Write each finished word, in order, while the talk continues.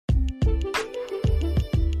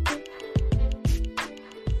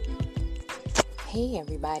Hey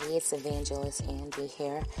everybody, it's Evangelist Angie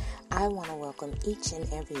here. I want to welcome each and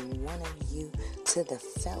every one of you to the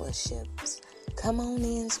fellowships. Come on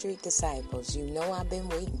in, Street Disciples. You know I've been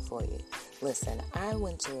waiting for you. Listen, I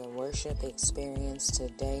went to a worship experience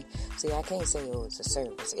today. See, I can't say it was a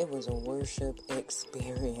service. It was a worship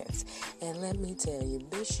experience. And let me tell you,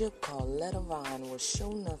 Bishop Carletta Vaughn was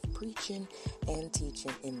sure enough preaching and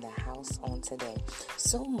teaching in the house on today.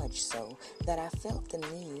 So much so that I felt the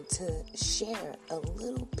need to share a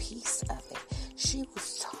little piece of it. She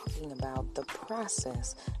was talking about the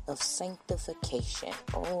process of sanctification.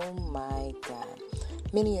 Oh my God.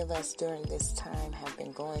 Many of us during this time have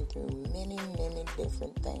been going through many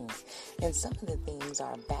different things. And some of the things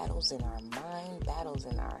are battles in our mind, battles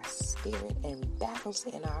in our spirit, and battles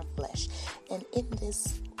in our flesh. And in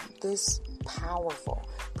this powerful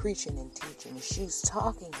preaching and teaching, she's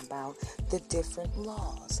talking about the different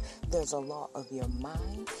laws. There's a law of your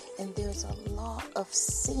mind, and there's a law of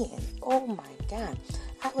sin. Oh my God.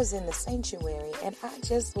 I was in the sanctuary and I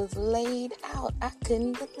just was laid out. I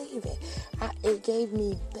couldn't believe it. It gave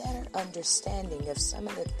me better understanding of some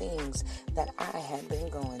of the things that I had been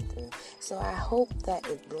going through. So I hope that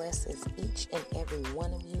it blesses each and every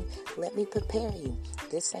one of you. Let me prepare you.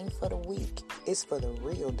 This ain't for the weak. It's for the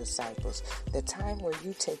real disciples. The time where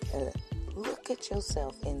you take a look at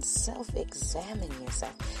yourself and self-examine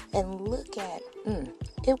yourself and look at,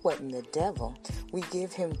 it wasn't the devil. We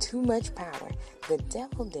give him too much power. The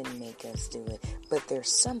devil didn't make us do it, but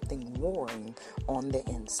there's something warring on the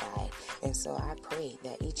inside. And so I pray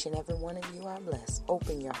that each and every one of you are blessed.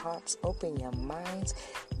 Open your hearts, open your minds,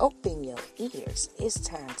 open your ears. It's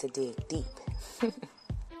time to dig deep.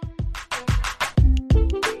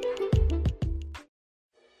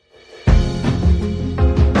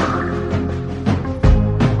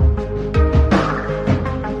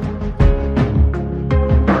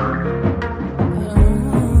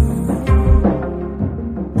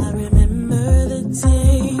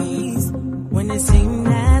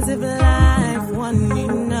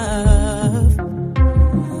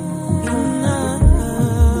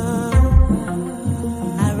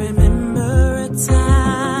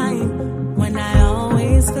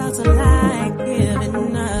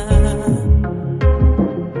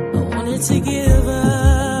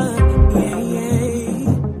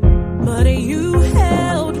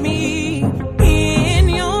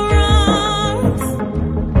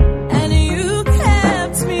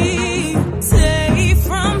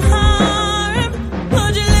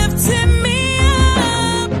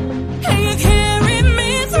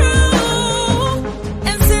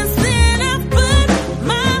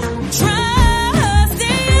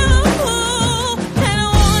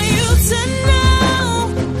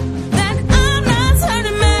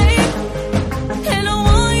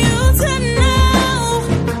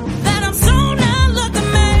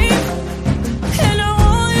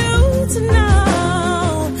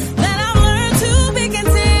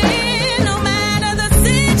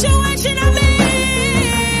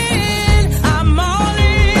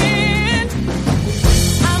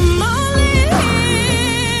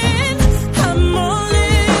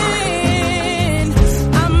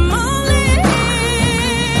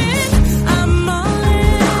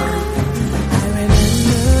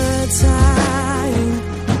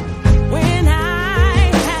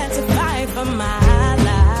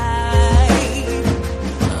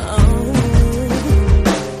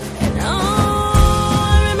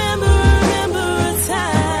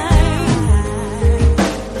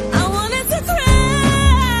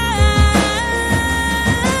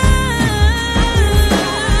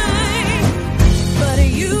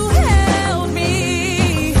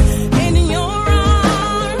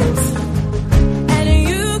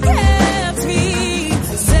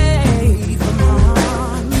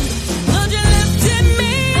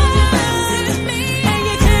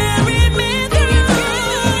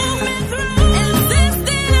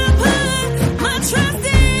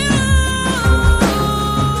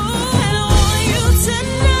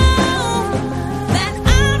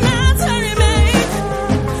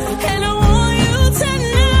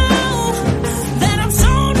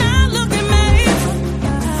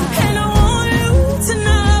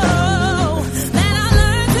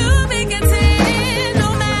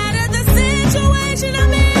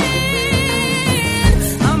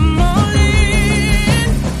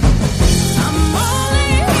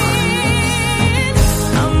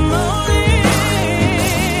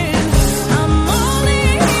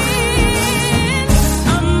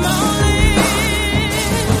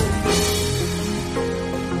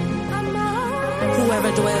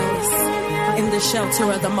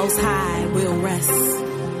 shelter of the Most High will rest.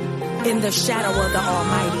 In the shadow of the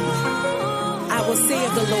Almighty, I I will say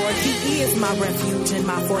of the Lord, he is my refuge and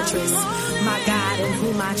my fortress, my God in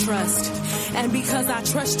whom I trust. And because I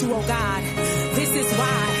trust you, oh God, this is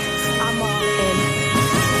why I'm all in.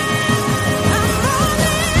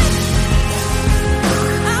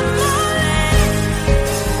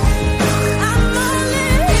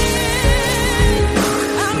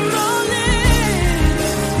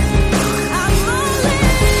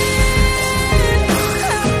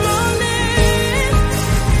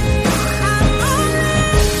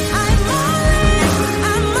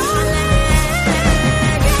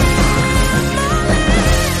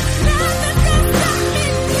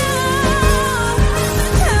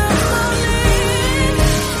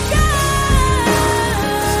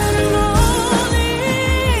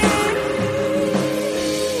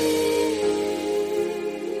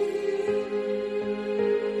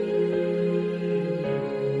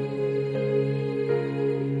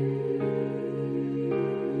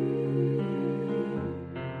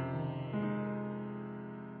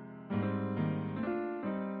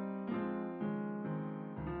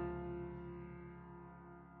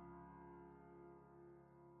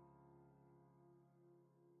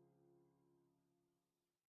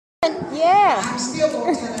 Yeah. I'm still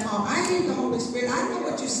going to tell him, I hear the Holy Spirit. I know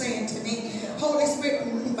what you're saying to me, Holy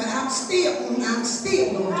Spirit, but I'm still going to. I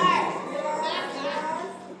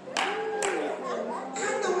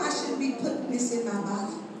know I shouldn't be putting this in my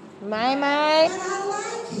body. My. But I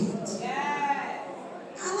like it.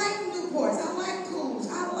 I like Newports. I like Cools.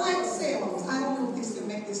 I like Sales. I don't know if this can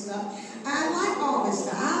make this stuff. I like all this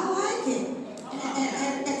stuff. I like it.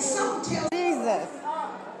 And something tells Jesus.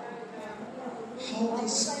 Holy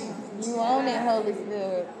Spirit. You own it, Holy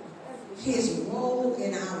Spirit. His role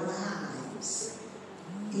in our lives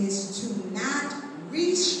is to not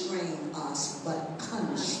restrain us, but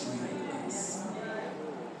constrain us.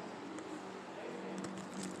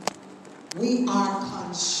 We are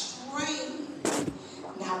constrained.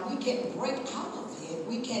 Now we can break out of it.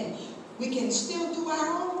 We can still do our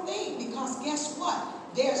own thing, because guess what?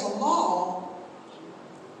 There's a law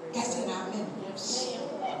that's in our members.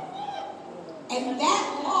 And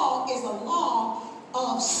that law is a law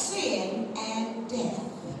of sin and death.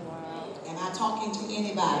 Am I talking to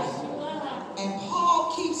anybody? And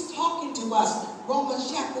Paul keeps talking to us. Romans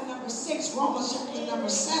chapter number 6, Romans chapter number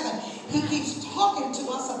 7. He keeps talking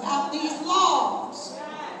to us about these laws.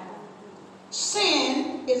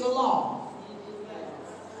 Sin is a law.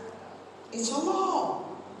 It's a law.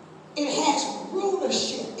 It has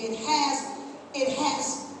rulership. It has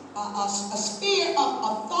a sphere of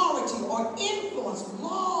authority or influence,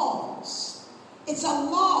 laws. It's a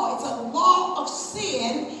law. It's a law of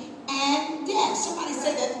sin and death. Somebody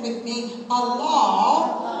say that with me. A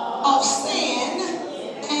law of sin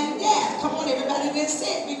and death. Come on, everybody, let's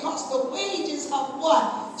say it, because the wages of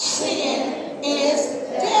what? Sin is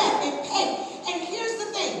death. And here's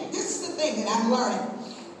the thing. This is the thing that I'm learning.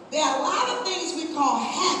 There are a lot of things we call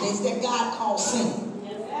habits that God calls sin.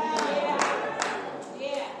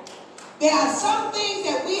 There are some things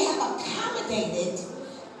that we have accommodated,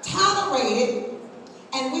 tolerated,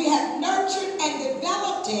 and we have nurtured and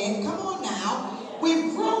developed it. Come on now.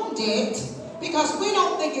 We've groomed it because we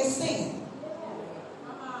don't think it's sin.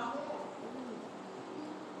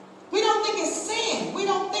 We don't think it's sin. We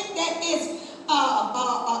don't think that it's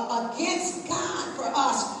against God for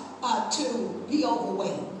us to be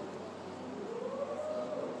overweight.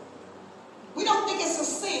 We don't think it's a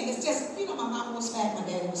sin. It's just, my mama was fat, my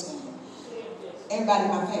daddy was fat. Everybody in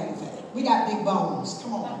my family fat. We got big bones.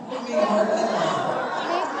 Come on. I mean, hurt that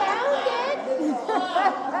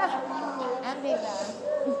I'm big bone.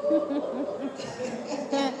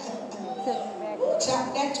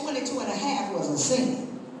 That 22 and a half was a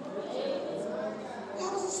sin. That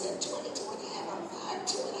was a sin. 22 and a half. I'm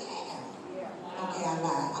 5'2" and a half. Okay, I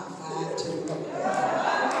lied. I'm 5'2".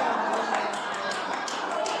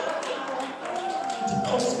 The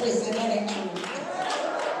Holy Spirit said that ain't true.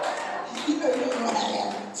 You know what I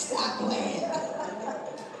have. Stop playing.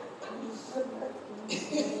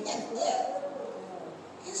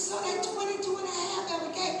 And so that 22 and a half that we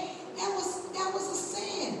gave, that was a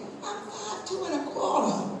sin. I'm 5'2" and a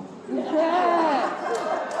quarter.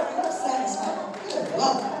 I'm satisfied. Good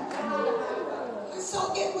Lord. And so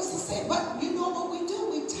it was a sin. But you know what we do?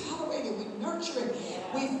 We tolerate it. We nurture it.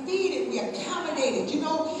 We feed it. We accommodate it.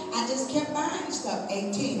 I just kept buying stuff.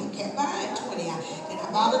 18. I kept buying 20. And I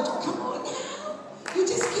bought it. Come on now. You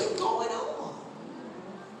just keep going on.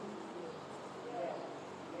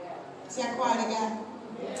 Is that quiet again?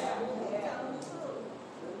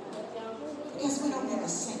 Because we don't ever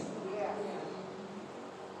sin.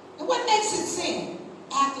 And what makes it sin?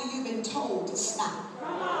 After you've been told to stop.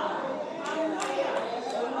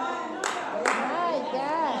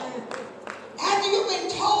 and you've been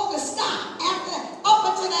told to stop up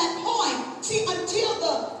until that point. See, until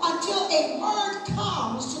a word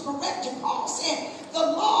comes to correct you. Paul said, the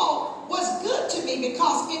law was good to me,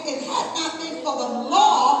 because if it had not been for the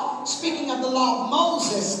law, speaking of the law of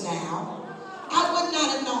Moses now, I would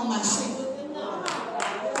not have known my sin.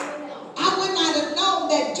 I would not have known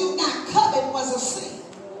that do not covet was a sin.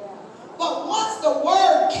 But once the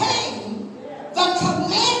word came, the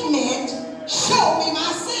commandment showed me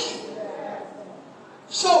my sin.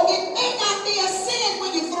 So it may not be a sin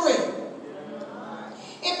when you're 3.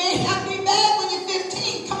 It may not be bad when you're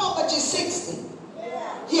 15. Come on, but you're 60.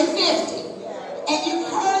 You're 50. And you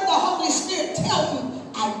heard the Holy Spirit tell you,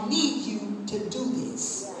 I need you to do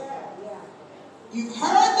this. You've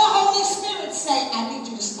heard the Holy Spirit say, I need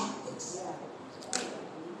you to stop this.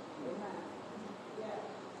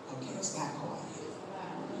 Okay, it's got quiet.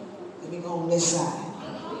 Let me go on this side.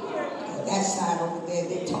 That side over there,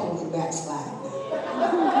 they totally backslide now.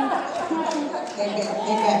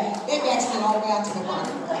 They backslide all the way out to the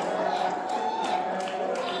bottom.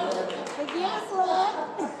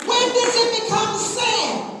 When does it become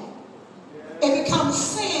sin? It becomes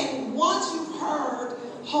sin once you've heard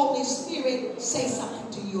Holy Spirit say something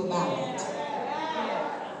to you about it.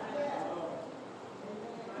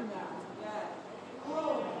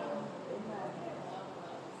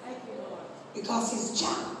 Because his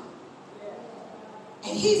job.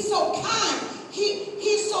 And he's so kind.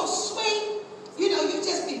 He's so sweet. You know, you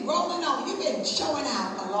just be rolling on. You've been showing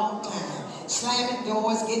out a long time. Slamming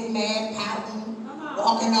doors, getting mad, pouting,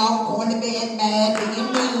 walking off, going to bed mad,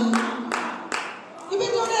 being mean. You've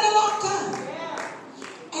been doing that a long time.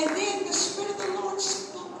 And then the Spirit of the Lord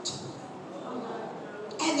spoke to him.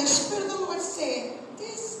 And the Spirit of the Lord said,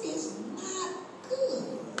 this is not good.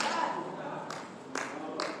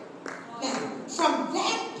 Now, from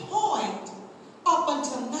that point up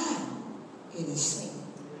until now, it is sin.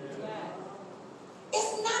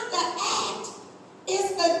 It's not the act.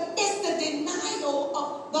 It's the denial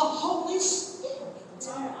of the Holy Spirit.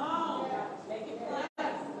 So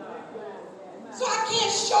I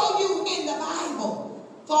can't show you in the Bible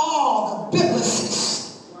for all the biblicists.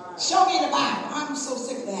 Show me in the Bible. I'm so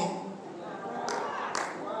sick of that.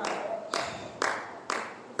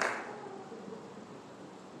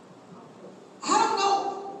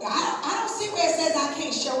 I don't see where it says I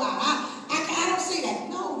can't show out. I don't see that.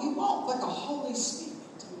 No, you won't. But the Holy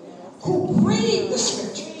Spirit, who breathed the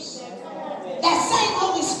scriptures, that same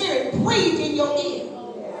Holy Spirit breathed in your ear.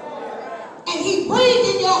 And he breathed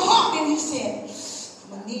in your heart, and he said, I'm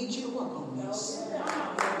going to need you to work on this.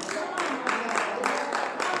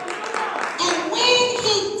 And when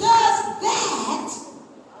he does that,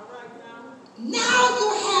 now you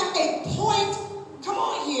have a point, come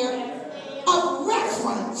on here, of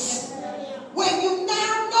reference, where you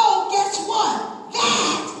now know, guess what?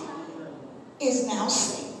 That is now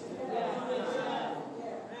sin.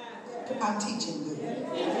 I'm teaching good.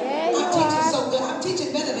 Yeah, I'm teaching so good. I'm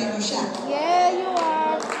teaching better than you shout. Yeah, you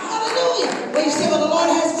are. Hallelujah. Well, you say, well, the Lord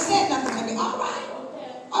hasn't said nothing to me. All right.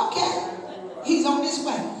 Okay. He's on his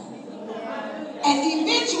way. And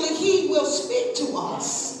eventually he will speak to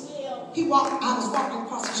us. I was walking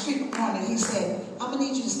across the street one morning, and he said, I'm going to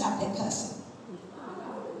need you to stop that cussing.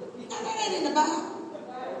 Now, that ain't in the Bible.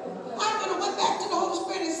 I could have went back to the Holy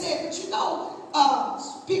Spirit and said, but you know,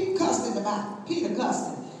 people cussed in the Bible. Peter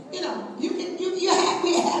cussed. You know, we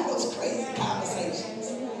have those crazy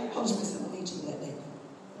conversations. Holy Spirit said, I need you to let that go.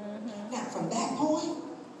 Now, from that point,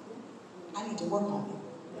 I need to work on it.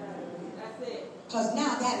 That's it. Because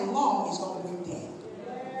now that law is going to be dead.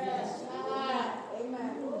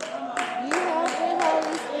 You have the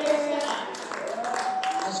Holy Spirit.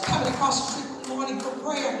 I was coming across the street one morning for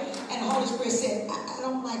prayer, and the Holy Spirit said, I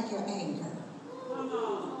don't like your anger.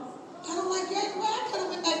 I don't like your anger. Well, I could have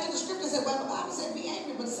went back to the scripture and said, well, the Bible said be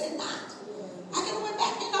angry, but sin not. I could have went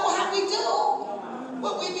back, you know how we do.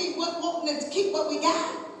 What we be wanting to keep what we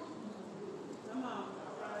got.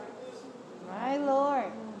 My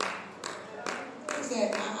Lord. He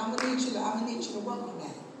said, I'm gonna need you to work on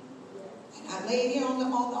that. And I laid here on the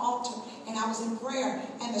altar, and I was in prayer,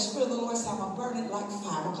 and the Spirit of the Lord said, I'm gonna burn it like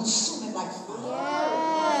fire. I'm gonna consume it like fire.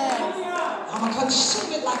 Yes. I'm gonna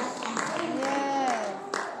consume it like fire. Yes.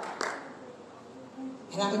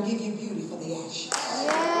 And I'm gonna give you beauty for the ashes.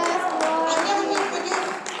 Yes, Lord. I never will forget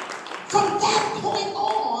it. From that point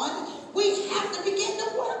on, we have to begin to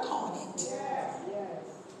work on it.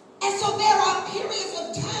 And so there are periods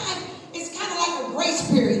of time, it's kind of like a grace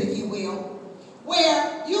period, if you will,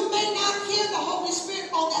 where you may not hear the Holy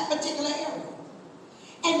Spirit on that particular area.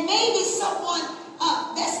 And maybe someone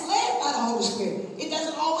that's led by the Holy Spirit, it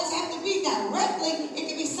doesn't always have to be directly, it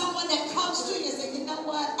can be someone that comes to you and says, you know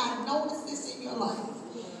what, I noticed this in your life,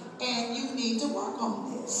 and you need to work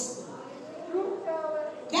on this.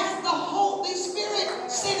 That's the Holy Spirit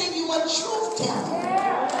sending you a truth teller.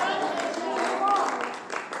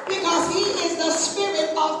 Because he is the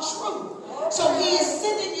Spirit of truth. So he is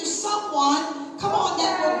sending you someone, come on,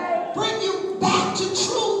 that will bring you back to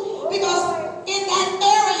truth. Because in that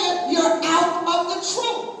area, you're out of the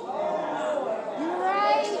truth. You're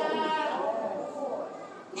right.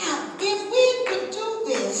 Now, if we could do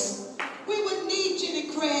this, we would need Jenny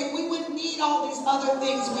Craig. We wouldn't need all these other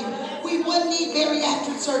things. We wouldn't need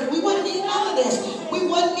bariatric surgery. We wouldn't need none of this. We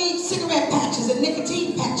wouldn't need cigarette patches and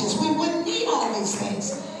nicotine patches. We wouldn't need all these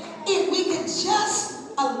things. If we could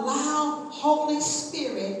just allow Holy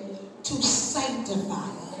Spirit to sanctify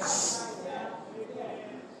us.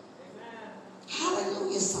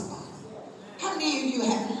 Hallelujah, somebody. How many of you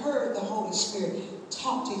have heard the Holy Spirit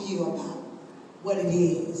talk to you about what it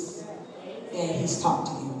is that he's talked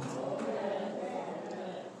to you about?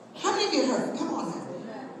 How many of you heard? Come on now.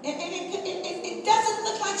 And it doesn't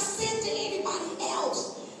look like sin to anybody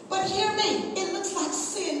else. But hear me, it looks like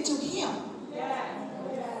sin to him.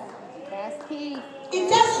 That's key. It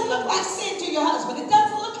doesn't look like sin to your husband. It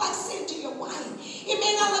doesn't look like sin to your wife. It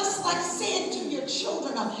may not look like sin to your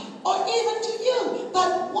children or even to you.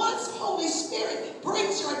 But once Holy Spirit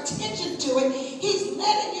brings your attention to it, he's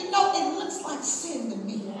letting you know it looks like sin to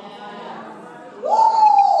me. Woo!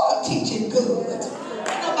 I'm teaching good.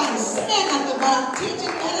 Nobody's saying nothing, but I'm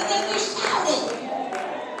teaching better than you're shouting.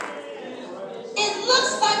 It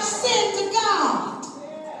looks like sin to God.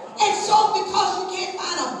 And so because you can't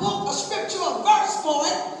find a book, a scripture, a verse for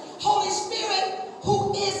it, Holy Spirit,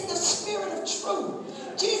 who is the Spirit of truth.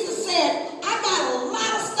 Jesus said, I got a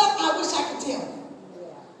lot of stuff I wish I could tell you.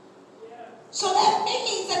 So that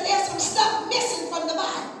means that there's some stuff missing from the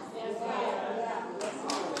Bible.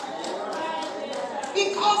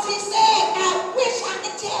 Because he said, I wish I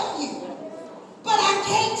could tell you. But I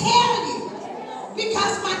can't tell you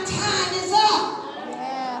because my time is up.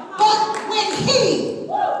 Yeah. But when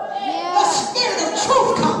the Spirit of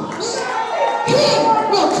truth comes, he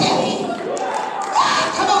will tell you. Ah,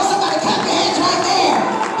 come on, somebody clap your hands right there.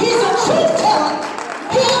 He's a truth teller.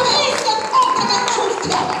 He is the ultimate truth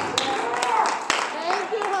teller. Thank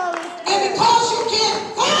you, Holy Spirit. And because you can't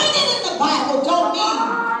find it in the Bible, don't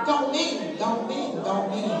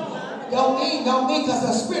mean, because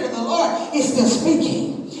the Spirit of the Lord is still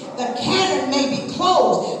speaking. The canon may be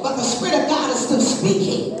closed, but the Spirit of God is still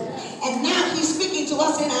speaking. And now he's speaking to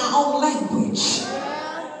us in our own language.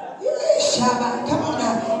 Shabbat. Come on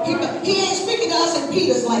now. He ain't speaking to us in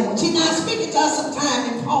Peter's language. He's not speaking to us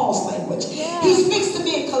sometime in Paul's language. Yeah. He speaks to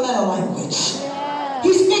me in Kalel language. Yeah.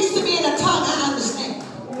 He speaks to me in a tongue I understand.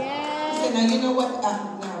 Yeah. He said, now you know what?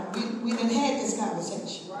 Now we done had this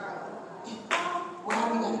conversation.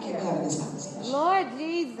 Why we got to keep having this conversation? Lord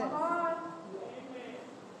Jesus.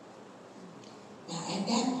 Now at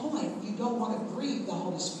that point, you don't want to grieve the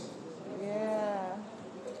Holy Spirit. Yeah.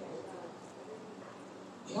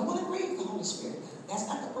 You don't want to grieve the Holy Spirit. That's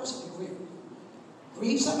not the person to grieve.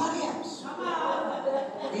 Grieve somebody else.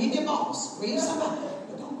 Grieve your boss. Grieve somebody.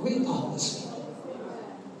 But don't grieve the Holy Spirit.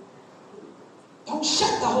 Don't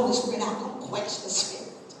shut the Holy Spirit out. Don't quench the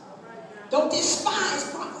Spirit. Don't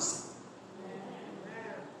despise prophecy.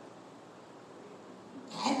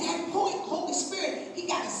 At that point, Holy Spirit, he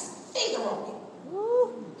got his finger on it.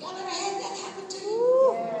 Y'all ever had that happen to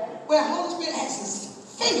you? Where Holy Spirit has his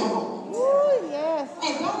finger on it. Ooh, yes.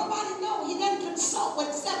 And don't nobody know. He doesn't consult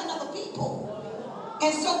with 7 other people.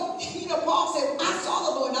 And so, Paul said, I saw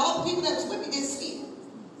the Lord, and all the people that was with me didn't see him.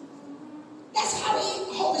 That's how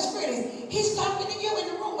Holy Spirit is. He's talking to you in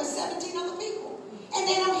the room with 17 other people. And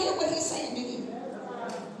they don't hear what he's saying to you.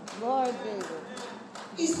 Lord Jesus.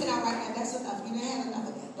 He said, all right, now that's enough. You done had enough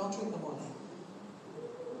of that. Don't drink no more of that.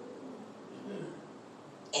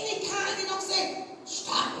 Any kind, you don't say,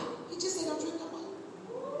 stop it. He just said, don't drink no more.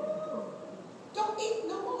 Don't eat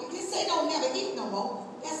no more. He didn't say don't never eat no more.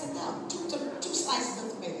 That's enough. Two slices of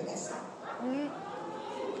tomato, that's it.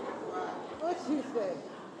 What you say?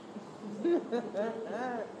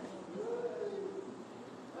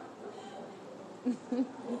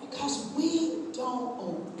 Because we don't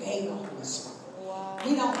obey the Holy Spirit. Wow.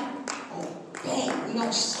 We don't obey. We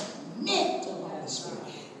don't submit to the Holy Spirit.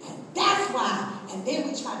 And that's why, and then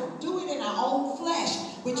we try to do it in our own flesh.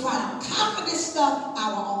 We try to conquer this stuff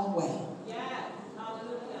our own way.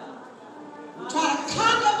 We try to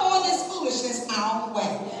conquer all this foolishness our own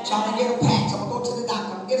way. So I'm going to get a patch. I'm going to go to the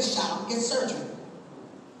doctor. I'm going to get a shot. I'm going to get surgery.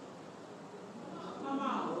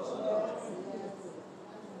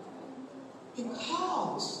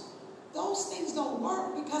 Because those things don't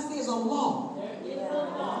work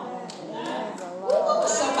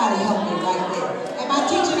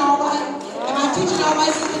I teaching all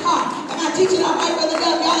right, Sister Carr? Am I teaching all right, Brother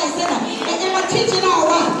Dub? Y'all ain't saying that. Am I teaching all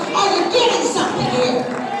right? Are you getting something here?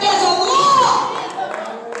 There's a law.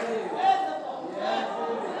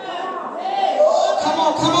 Come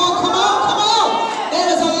on, come on, come on, come on. There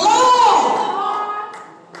is a law.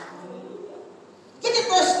 Look at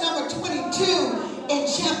verse number 22 in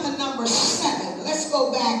chapter number 7. Let's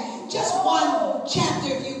go back just one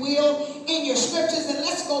chapter, if you will, in your scriptures, and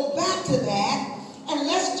let's go back to that, and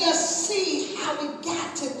let's just see how we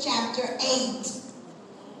got to chapter 8.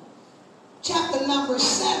 Chapter number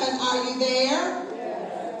 7, are you there?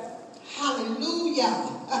 Yes. Hallelujah.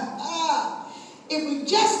 If we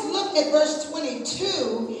just look at verse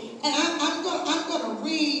 22, and I'm going to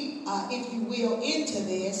read, if you will, into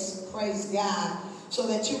this, praise God, so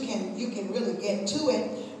that you can really get to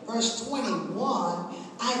it. Verse 21,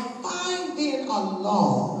 I find then a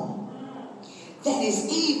law that is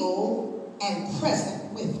evil and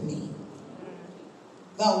present with me,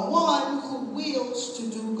 the one who wills to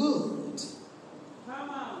do good.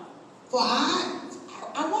 For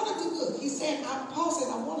I want to do good. He said, Paul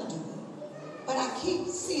said, I want to do good. But I keep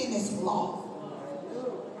seeing this law.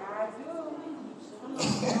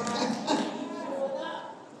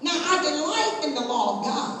 Now, I delight in the law of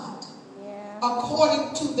God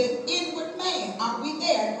according to the inward man. Are we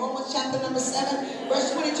there? Romans chapter number 7,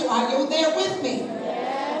 verse 22. Are you there with me?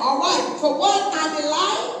 Yes. All right. For what I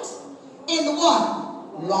delight in the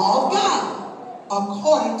what? Law of God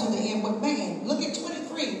according to the inward man. Look at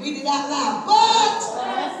 23. Read it out loud. But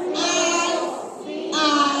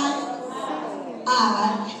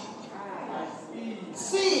I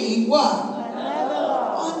see what?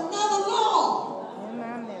 Another law.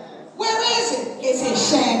 Where is it? Is it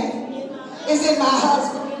Shannon? Is it my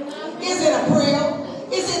husband? Is it a prayer?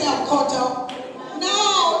 Is it El Coto?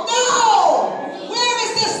 No. Where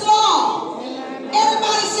is this law?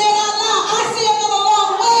 Everybody say it out loud. I see another law.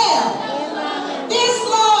 Where? This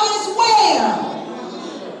law is where?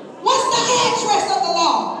 What's the address of the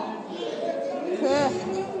law?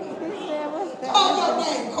 Call your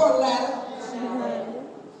name, Corletta.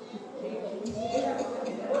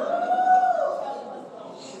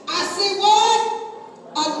 I see what?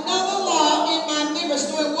 Another law in my members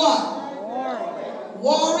doing what?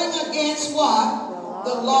 Warring against what?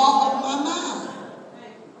 The law of my mind.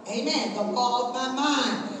 Amen. The law of my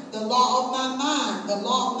mind. The law of my mind. The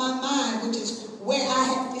law of my mind, which is where I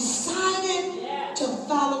have decided to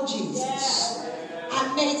follow Jesus.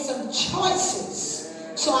 I made some choices.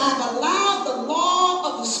 So I've allowed the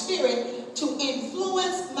law of the Spirit to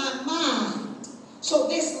influence my mind. So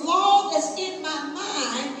this law that's in my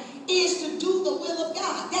mind is to do the will of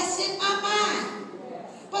God. That's in my mind.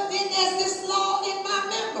 But then there's this law in my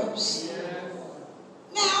members.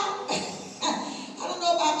 Now, I don't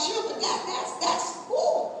know about you, but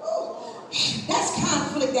that's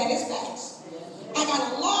conflict at its best. I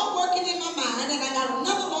got a law working in my mind, and I got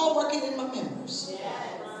another law working in my members.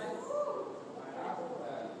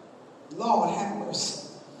 Lord have mercy.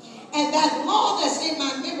 And that law that's in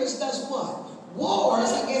my members does what?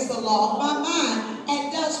 Wars against the law of my mind,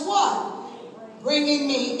 and does what? Bringing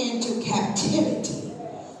me into captivity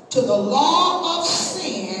to the law of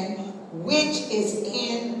sin which is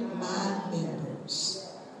in my members.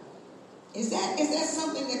 Is that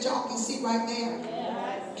something that y'all can see right there?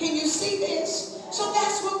 Can you see this? So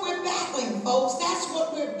that's what we're battling, folks. That's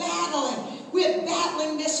what we're battling. We're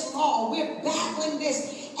battling this law. We're battling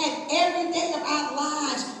this. And every day of our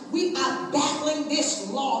lives, we are battling this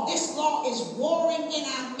law. This law is warring in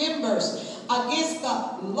our members against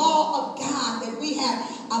the law of God that we have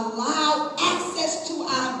allowed access to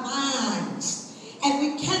our minds. And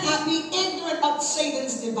we cannot be ignorant of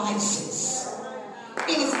Satan's devices.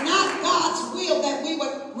 It is not God's will that we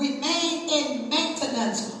would remain in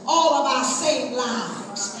maintenance all of our saved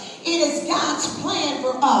lives. It is God's plan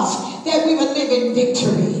for us that we would live in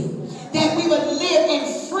victory, that we would live in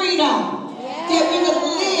freedom, that we would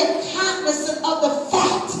live cognizant of the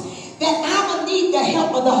fact that I will need the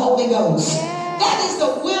help of the Holy Ghost. That is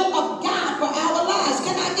the will of God for our lives.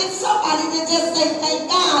 Can I get somebody to just say thank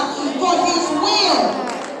God for his will?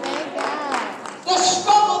 The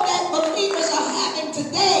struggle that believers are having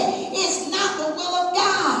today is not the will of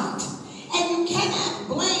God. And you cannot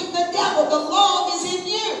blame the devil. The law is in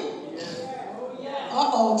you.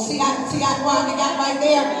 Uh-oh. See how I got right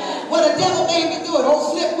there? Well, the devil made me do it.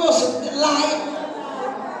 Old Flip Wilson, the liar.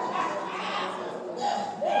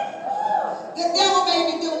 The devil made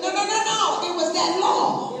me do it. No. It was that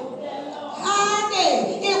law.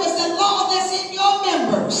 It was the law that's in your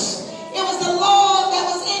members. It was the law that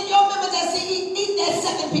was in your members that said, eat that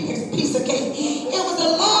second piece of cake. It was the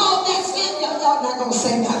law that's in your, y'all not going to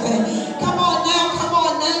say nothing. Come on now.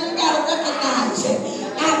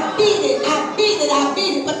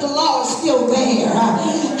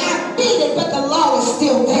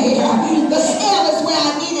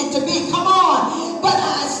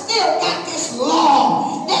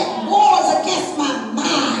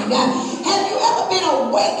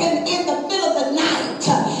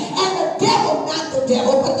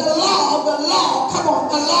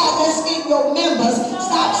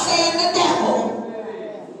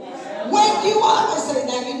 wake you up and say,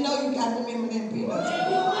 now you know you got to remember them peanuts.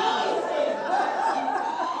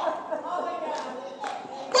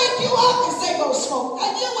 Wake you up and say, go smoke.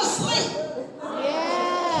 And you were asleep.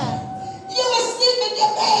 Yeah. You were asleep in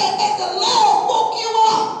your bed and the Lord woke you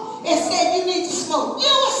up and said you need to smoke. You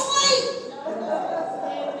were asleep.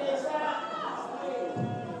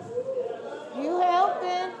 You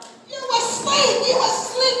helping? You were asleep. You were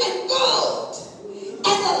sleeping good.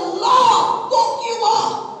 And the Lord woke you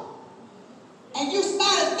up. And you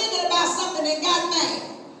started thinking about something and got mad.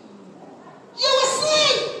 You were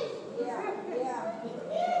asleep.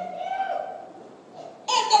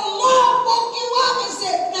 And the Lord woke you up and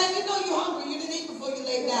said, now you know you're hungry. You didn't eat before you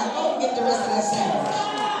lay down. Go and get the rest of that sandwich.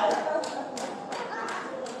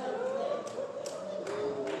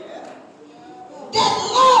 That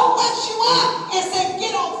Lord wakes you up and said,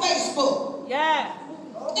 get on Facebook. Yeah.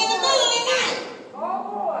 In the middle of the night.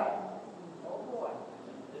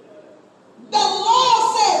 The Lord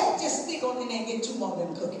said, just stick on in there and get 2 more of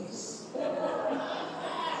them cookies.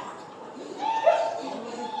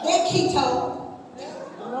 They're keto.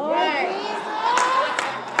 Lord Jesus.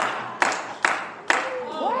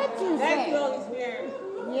 What you Thank you, say? Holy Spirit.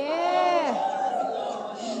 Yeah.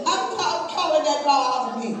 I'm calling that law out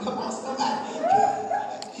of me. Come on, somebody.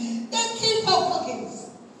 They're keto cookies.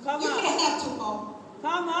 Come You on. can have 2 more.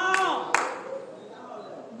 Come on.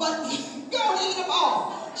 But don't eat them all.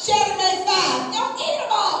 Chardonnay 5. Don't eat them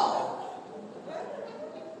all.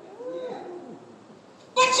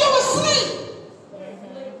 But you were asleep.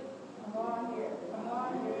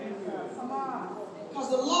 Because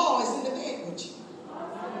the law is in the bed with you.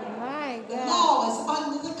 My The God. law is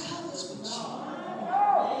under the covers with you.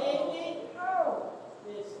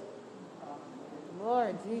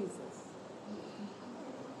 Lord Jesus.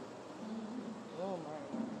 Oh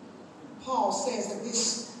my. Paul says that this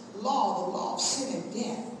law, the law of sin and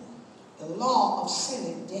death, the law of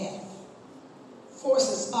sin and death,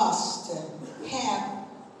 forces us to have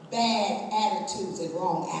bad attitudes and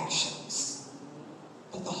wrong actions.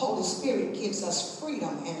 But the Holy Spirit gives us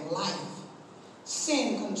freedom and life.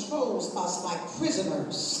 Sin controls us like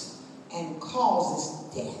prisoners and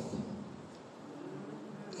causes death.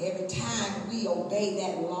 Every time we obey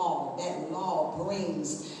that law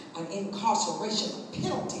brings an incarceration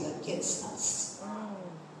penalty against us.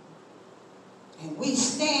 And we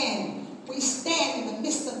stand in the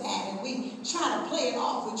midst of that and we try to play it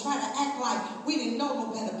off. We try to act like we didn't know no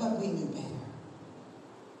better, but we knew better.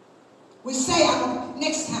 We say,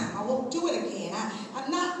 next time, I won't do it again.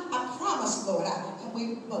 I promise, Lord, but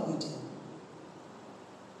we do.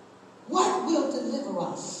 What will deliver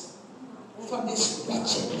us from this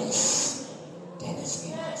wretchedness that is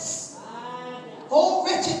in us? Oh,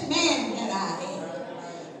 wretched man that I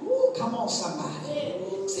am. Ooh, come on,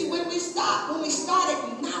 somebody. See, when we start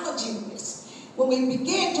acknowledging this, when we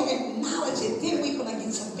begin to acknowledge it, then we're going to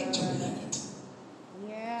get some victory in it.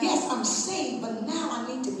 Yeah. Yes, I'm saved, but now I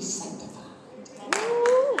need to be sanctified.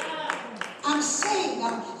 Woo. I'm saved.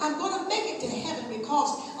 I'm going to make it to heaven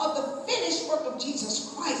because of the finished work of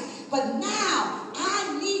Jesus Christ. But now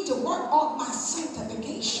I need to work on my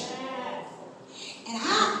sanctification. And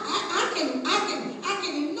I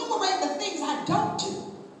can enumerate the things I don't do.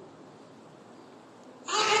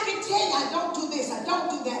 I can tell you I don't do this, I don't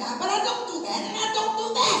do that, but I don't do that, and I don't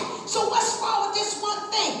do that. So what's wrong with this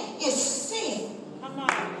one thing? It's sin. Come on.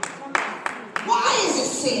 Come on. Why is it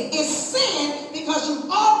sin? It's sin because you've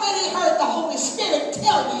already heard the Holy Spirit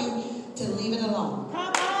tell you to leave it alone.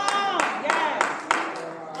 Come on. Yes.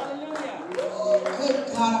 Hallelujah.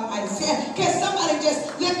 Good God Almighty. Can somebody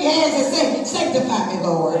just lift your hands and say, sanctify me,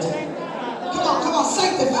 Lord. Come on,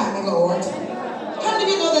 sanctify me, Lord. How many of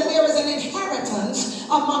you know that there is an inheritance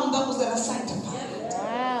among those that are sanctified?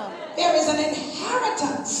 Wow. There is an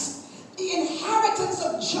inheritance. The inheritance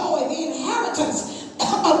of joy, the inheritance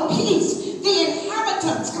of peace, the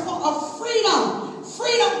inheritance, of freedom.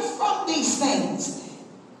 Freedom from these things.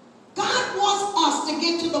 God wants us to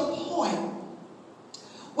get to the point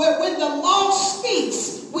where when the law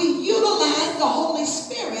speaks, we utilize the Holy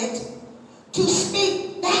Spirit to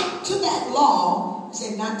speak back to that law and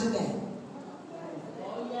say, not today.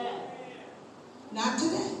 Not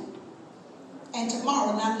today. And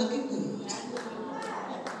tomorrow not looking good.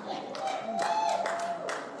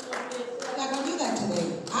 I'm not going to do that today.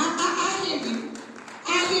 I hear you. I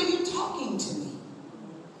hear you talking to me.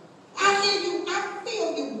 I hear you. I feel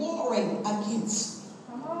you warring against me.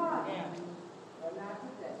 Come on.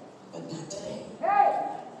 But not today.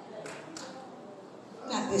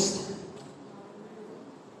 Not this time.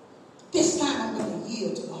 This time I'm going to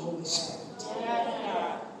yield to the Holy Spirit.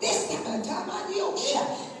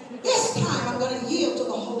 This time I'm going to yield to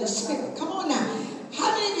the Holy Spirit.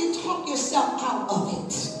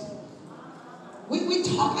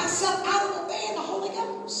 talk ourselves out of obeying the Holy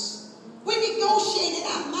Ghost. We negotiate in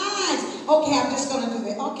our minds. Okay, I'm just going to do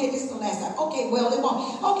that. Okay, this is the last time. Okay, well, it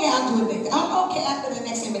won't. Okay, I'll do it next. Okay, after the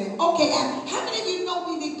next minute. Okay, how many of you know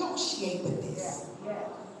we negotiate with this?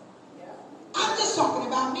 I'm just talking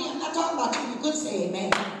about me. I'm not talking about you. You could say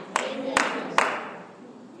amen.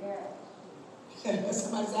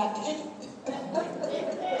 Somebody said, I can't.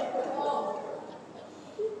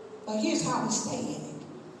 But here's how we stay in it.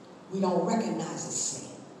 We don't recognize it's sin.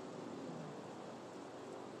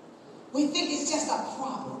 We think it's just a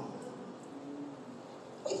problem.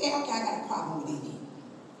 We think, okay, I got a problem with eating.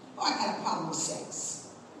 Or I got a problem with sex.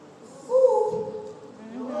 Ooh.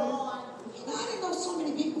 You know, I didn't know so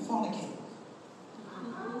many people fornicate.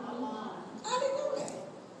 I didn't know that.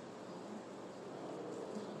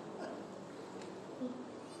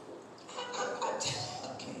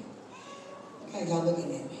 Okay, y'all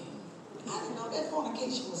looking at me. I didn't know that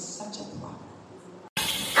fornication was such a problem.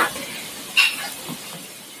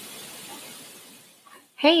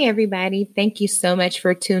 Hey everybody, thank you so much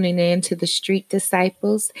for tuning in to the Street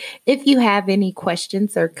Disciples. If you have any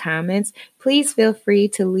questions or comments, please feel free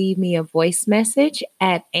to leave me a voice message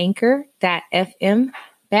at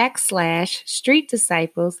anchor.fm/Street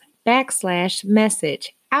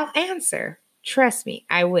Disciples/message. I'll answer. Trust me,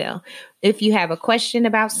 I will. If you have a question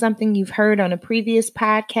about something you've heard on a previous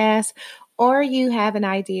podcast, or you have an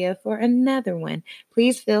idea for another one,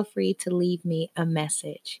 please feel free to leave me a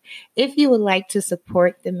message. If you would like to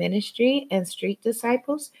support the ministry and Street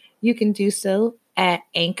Disciples, you can do so at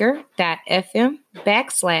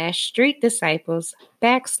anchor.fm/Street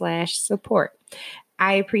Disciples/support.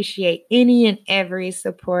 I appreciate any and every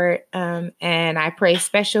support, and I pray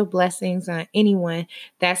special blessings on anyone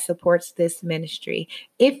that supports this ministry.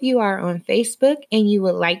 If you are on Facebook and you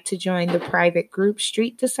would like to join the private group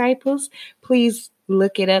Street Disciples, please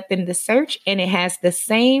look it up in the search, and it has the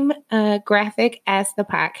same graphic as the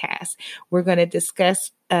podcast. We're going to discuss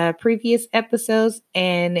previous episodes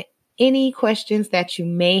and any questions that you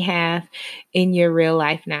may have in your real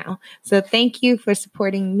life now. So thank you for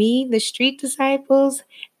supporting me, the Street Disciples,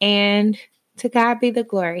 and to God be the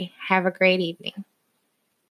glory. Have a great evening.